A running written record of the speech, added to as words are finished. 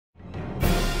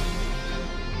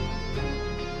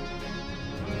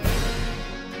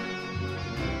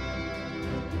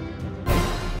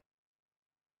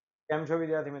કેમ છો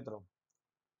વિદ્યાર્થી મિત્રો?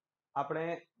 આપણે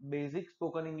બેઝિક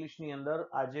સ્પોકન ઇંગ્લિશ ની અંદર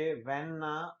આજે વેન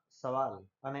ના સવાલ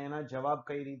અને એના જવાબ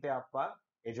કઈ રીતે આપવા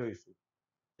એ જોઈશું.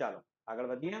 ચાલો આગળ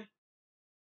વધીએ.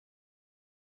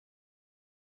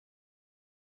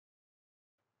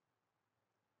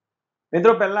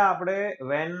 મિત્રો પહેલા આપણે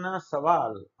વેન ના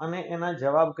સવાલ અને એના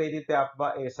જવાબ કઈ રીતે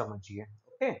આપવા એ સમજીએ.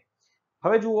 ઓકે,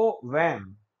 હવે જુઓ,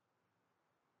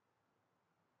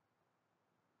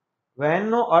 વેન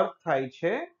નો અર્થ થાય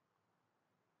છે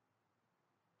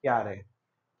ક્યારે.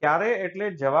 ક્યારે એટલે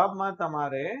જવાબમાં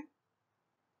તમારે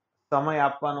સમય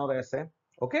આપવાનો રહેશે.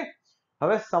 ઓકે,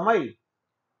 હવે સમય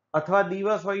અથવા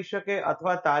દિવસ હોઈ શકે,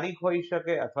 અથવા તારીખ હોઈ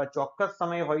શકે, અથવા ચોક્કસ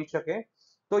સમય હોઈ શકે,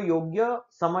 તો યોગ્ય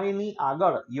સમયની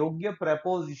આગળ યોગ્ય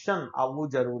પ્રેપોઝિશન આવવું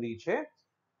જરૂરી છે.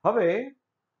 હવે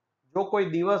જો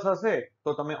કોઈ દિવસ હશે તો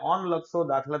તમે ઓન લખશો,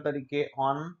 દાખલા તરીકે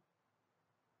ઓન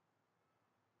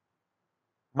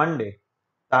મંડે.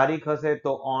 તારીખ હશે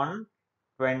તો ઓન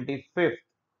 25th.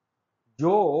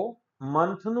 જો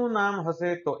મંથનું નામ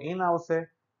હશે તો ઇન આવશે,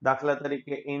 દાખલા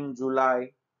તરીકે ઇન જુલાઈ.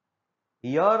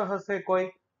 યર હશે કોઈ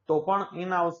તો પણ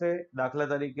ઇન આવશે, દાખલા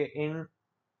તરીકે ઇન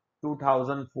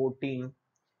 2014.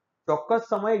 ચોક્કસ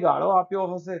સમયગાળો આપ્યો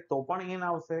હશે તો પણ ઇન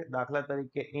આવશે, દાખલા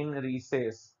તરીકે ઇન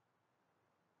રિસેસ.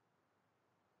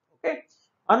 ઓકે,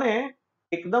 અને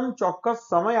એકદમ ચોક્કસ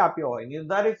સમય આપ્યો હોય,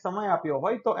 નિર્ધારિત સમય આપ્યો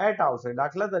હોય તો એટ આવશે,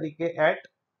 દાખલા તરીકે એટ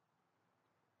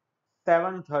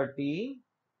 7:30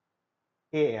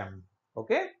 AM.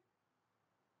 ઓકે,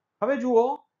 હવે જુઓ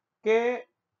કે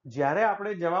જ્યારે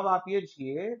આપણે જવાબ આપીએ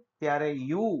છીએ ત્યારે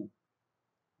યુ,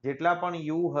 જેટલા પણ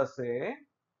યુ હશે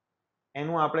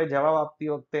એનું આપણે જવાબ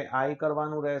આપતી વખતે આઈ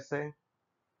કરવાનું રહેશે.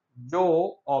 જો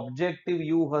ઓબ્જેક્ટિવ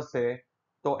યુ હશે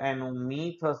તો એનું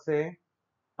મી થશે,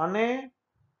 અને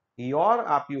યોર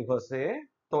આપ્યું હશે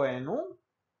તો એનું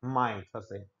માય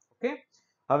થશે. ઓકે,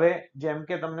 હવે જેમ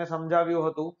કે તમને સમજાવ્યું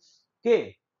હતું કે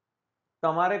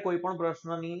તમારે કોઈ પણ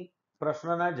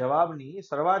પ્રશ્નના જવાબની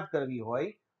શરૂઆત કરવી હોય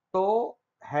તો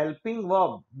helping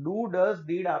verb do does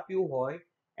did આપ્યું હોય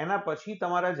એના પછી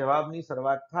તમારા જવાબની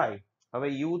શરૂઆત થાય. હવે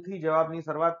યુ થી જવાબની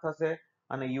શરૂઆત થશે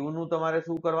અને યુ નું તમારે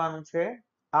શું કરવાનું છે?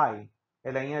 આઈ.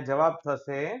 એટલે અહીંયા જવાબ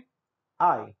થશે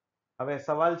આઈ. હવે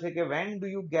સવાલ છે કે when do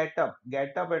you get up.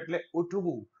 Get up એટલે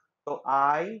ઉઠવું, તો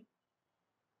I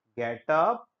get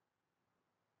up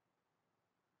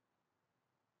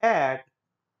at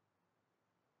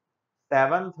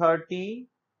 7:30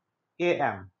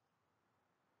 AM.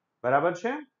 બરાબર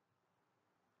છે.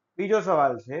 બીજો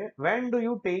સવાલ છે when do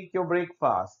you take your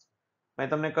breakfast. મેં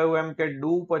તમને કહ્યું એમ કે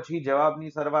ડુ પછી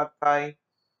જવાબની શરૂઆત થાય.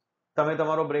 તમે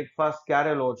તમારો બ્રેકફાસ્ટ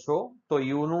ક્યારે લો છો? તો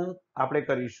યુ નું આપણે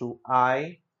કરીશું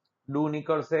આઈ, ડુ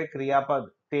નીકળશે,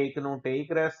 ક્રિયાપદ ટેક નું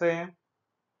ટેક રહેશે.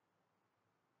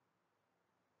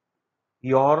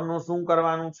 યોર નું શું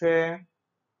કરવાનું છે?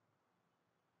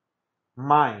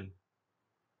 માય.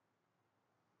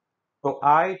 તો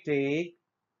I take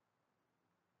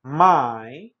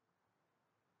my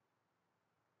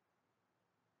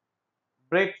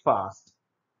breakfast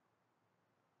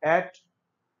at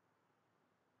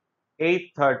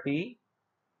 8:30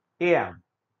 AM.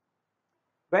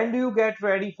 When do you get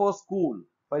ready for school?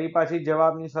 ફરી પાછી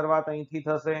જવાબની શરૂઆત અહીંથી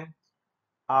થશે.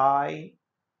 I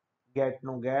get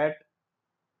નું get,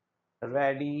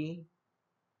 ready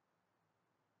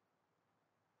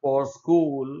for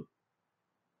school.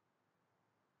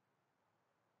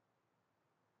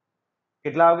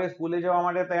 કેટલા વાગે સ્કૂલે જવા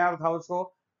માટે તૈયાર થાવ છો?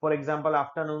 ફોર એક્ઝામ્પલ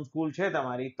આફ્ટરનૂન સ્કૂલ છે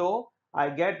તમારી, તો I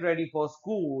get ready for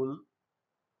school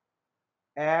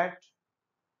at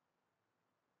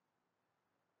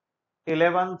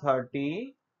 11:30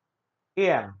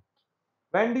 AM.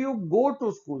 When do you go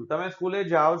to school? તમે સ્કૂલે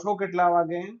જાઓ છો કેટલા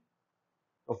વાગે?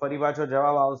 તો ફરી પાછો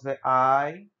જવાબ આવશે I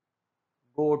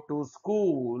go to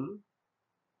school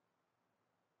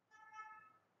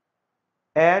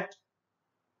at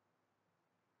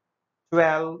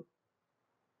 12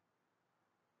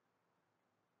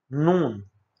 noon.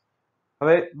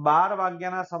 હવે 12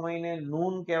 વાગ્યાના સમયને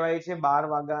નૂન કહેવાય છે. 12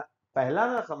 વાગ્યા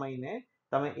પહેલાના સમયને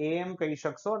તમે AM કહી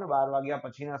શકશો અને 12 વાગ્યા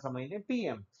પછીના સમયને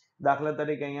PM. દાખલા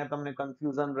તરીકે અહીંયા તમને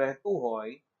કન્ફ્યુઝન રહેતું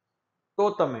હોય તો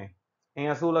તમે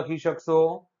અહીંયા શું લખી શકશો?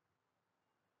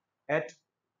 at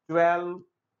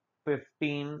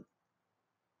 12:15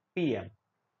 PM.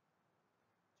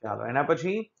 ચાલો એના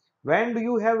પછી when do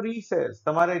you have recess?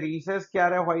 તમારે recess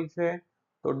ક્યારે હોય છે?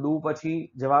 તો do પછી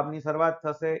જવાબની શરૂઆત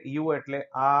થશે. you એટલે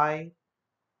I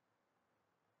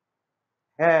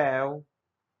have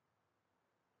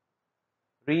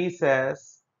recess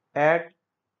at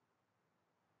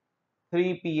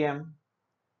 3 PM.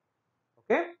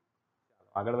 Okay,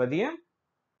 આગળ વધીએ.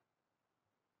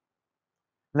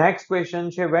 નેક્સ્ટ ક્વેશ્ચન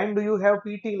છે when do you have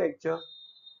PT lecture?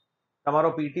 તમારો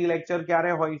પીટી લેક્ચર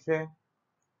ક્યારે હોય છે?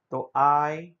 તો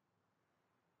I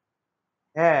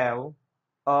have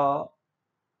a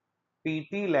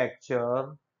PT lecture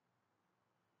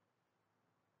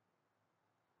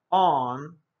on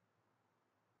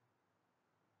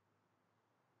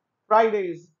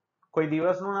ફ્રાઇડેઝ. કોઈ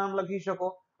દિવસનું નામ લખી શકો,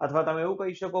 અથવા તમે એવું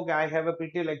કહી શકો કે I have a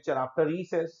PT lecture after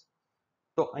recess.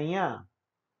 તો અહીંયા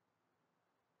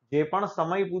જે પણ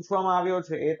સમય પૂછવામાં આવ્યો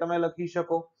છે એ તમે લખી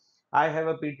શકો. I have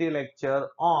a PT lecture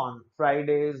on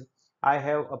ફ્રાઇડેઝ. I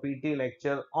have a PT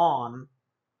lecture on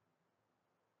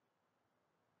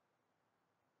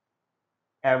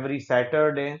every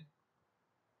Saturday.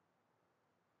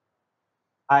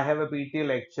 I have a PT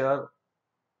lecture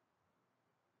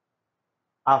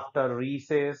after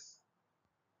recess.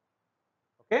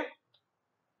 Okay.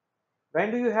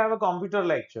 When do you have a computer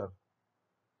lecture?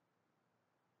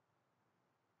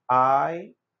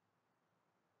 I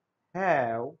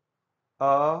have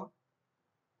a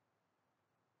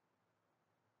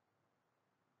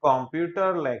computer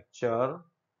lecture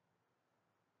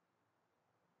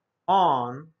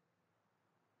on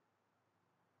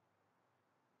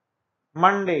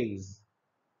Mondays.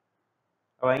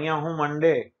 હવે અહીંયા હું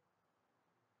મંડે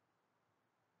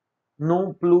નું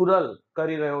plural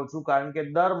કરી રહ્યો છું કારણ કે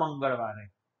દર મંગળવારે,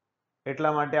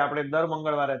 એટલા માટે આપણે દર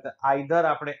મંગળવારે આઈધર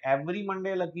આપણે એવરી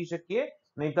મંડે લખી શકીએ,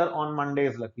 નહીતર ઓન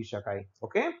મંડેઝ લખી શકાય.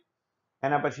 ઓકે.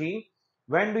 એના પછી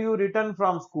when do you return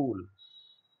from school?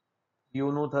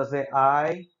 You નું થશે I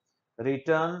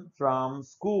return from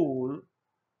school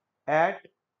at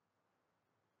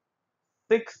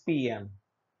 6 p.m.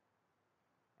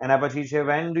 એના પછી છે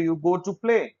when do you go to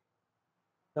play?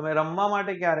 તમે રમવા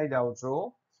માટે ક્યારે જાઓ છો?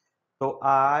 તો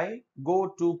I go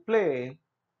to play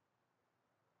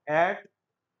at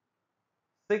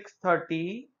 6:30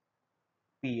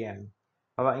 p.m.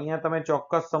 હવે અહીંયા તમે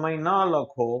ચોક્કસ સમય ન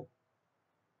લખો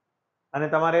અને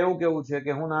તમારે એવું કેવું છે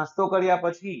કે હું નાસ્તો કર્યા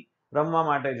પછી રમવા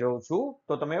માટે જઉં છું,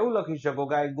 તો તમે એવું લખી શકો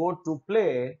કે I go to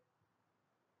play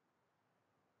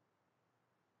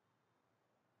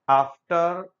after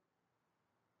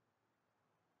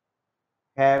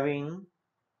having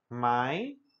my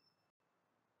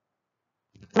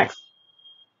next.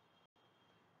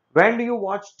 When do you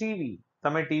watch TV?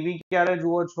 તમે ટીવી ક્યારે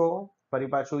જુઓ છો? ફરી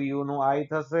પાછું યુ નું I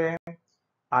થશે.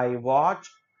 I watch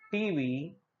TV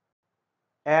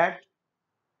at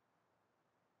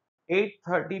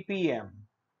 8:30 p.m.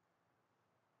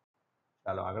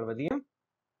 ચાલો આગળ વધીએ.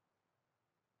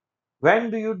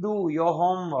 When do you do your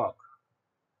homework?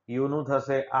 You નું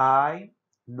થશે I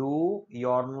do,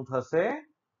 your નું થશે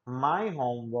my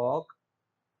homework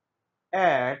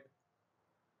at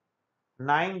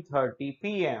 9:30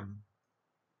 p.m.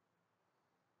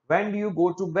 When do you go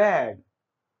to bed?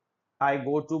 I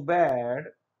go to bed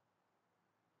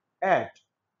at,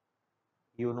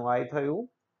 you know I થયું,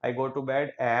 I go to bed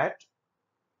at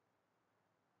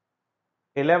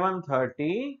 11:30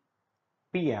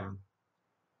 p.m.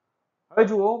 હવે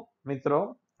જુઓ મિત્રો,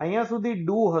 અહીંયા સુધી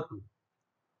ડુ હતું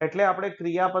એટલે આપણે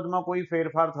ક્રિયાપદમાં કોઈ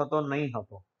ફેરફાર થતો નહીં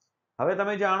હતો. હવે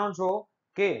તમે જાણો છો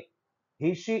કે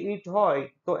he she it હોય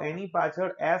તો એની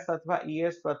પાછળ s અથવા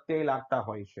es પ્રત્યય લાગતા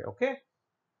હોય છે. ઓકે.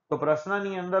 તો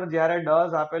પ્રશ્નની અંદર જ્યારે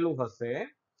does આપેલું હશે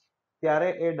ત્યારે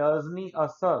એ does ની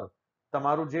અસર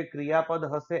તમારું જે ક્રિયાપદ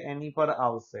હશે એની પર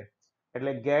આવશે,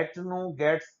 એટલે get નું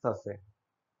gets થશે.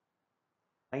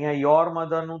 અહીંયા your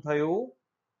mother નું થયું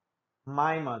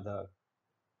my mother.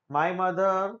 My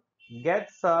mother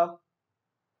gets up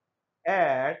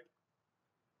at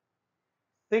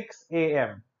 6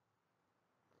 a.m.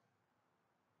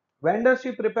 When does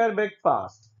she prepare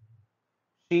breakfast?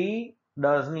 She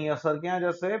does ની અસર ક્યાં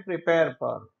જશે? Prepare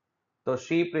પર. તો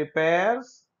she prepares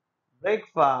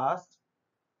breakfast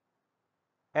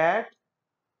at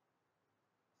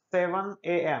 7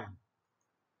 a.m.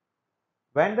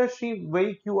 When does she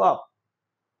wake you up?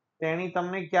 તેણી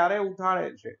તમને ક્યારે ઉઠાડે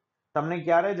છે? તમને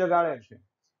ક્યારે જગાડે છે?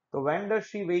 તો when does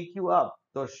she wake you up?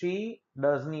 તો she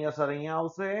does ની અસર અહીંયા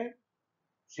આવશે.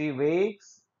 She wakes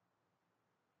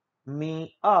me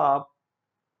up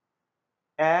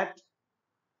at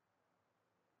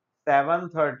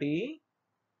 7:30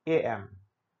 a.m.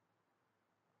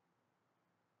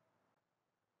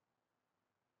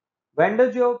 When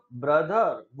does your brother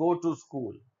go to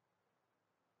school?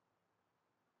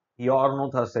 Your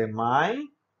નું થશે my.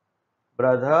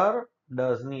 Brother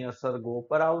does ની અસર go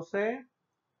પર આવશે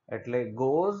એટલે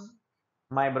goes.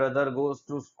 My brother goes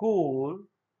to school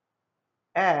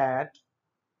at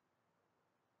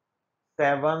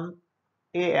 7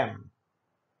 a.m.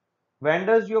 When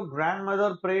does your grandmother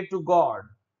pray to God?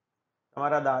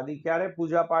 તમારા દાદી ક્યારે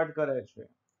પૂજા પાઠ કરે છે?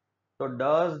 તો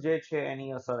does જે છે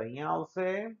એની અસર અહીંયા આવશે.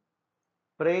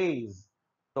 praise.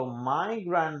 So my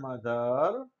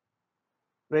grandmother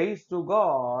prays to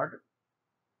God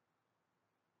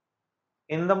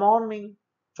in the morning.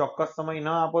 ચોક્કસ સમય ન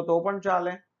આપો તો પણ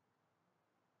ચાલે.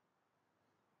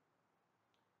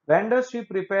 When does she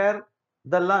prepare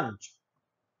the lunch?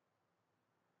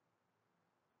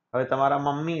 હવે તમારા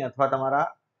મમ્મી અથવા તમારા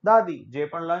દાદી જે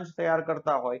પણ લંચ તૈયાર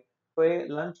કરતા હોય તો એ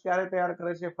લંચ ક્યારે તૈયાર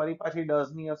કરે છે? ફરી પાછી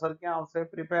ડઝ ની અસર ક્યાં આવશે?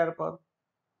 પ્રિપેર પર.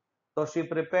 તો she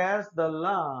prepares the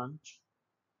lunch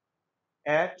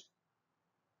at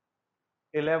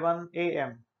 11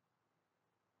 a.m.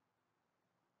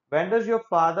 When does your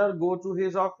father go to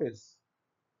his office?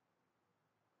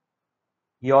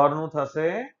 Your નું થશે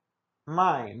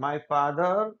my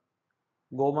father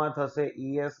go માં થશે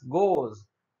es, goes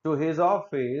to his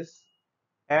office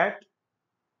at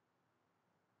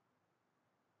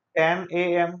 10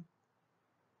 a.m.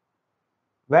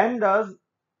 When does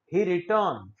he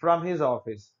return from his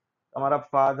office? તમારા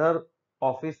father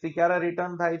office થી ક્યારે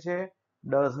return થાય છે?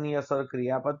 does ની અસર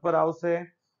ક્રિયાપદ પર આવશે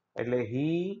એટલે he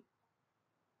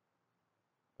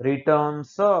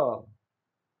returns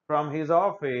from his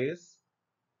office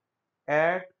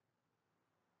at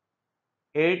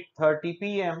 8:30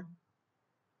 p.m.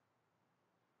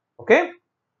 Okay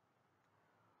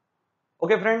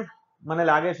okay friend, મને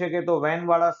લાગે છે કે તો વેન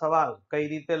વાળા સવાલ કઈ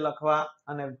રીતે લખવા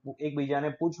અને એકબીજાને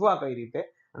પૂછવા કઈ રીતે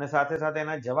અને સાથે સાથે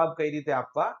એના જવાબ કઈ રીતે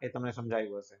આપવા એ તમને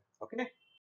સમજાયું હશે. ઓકે.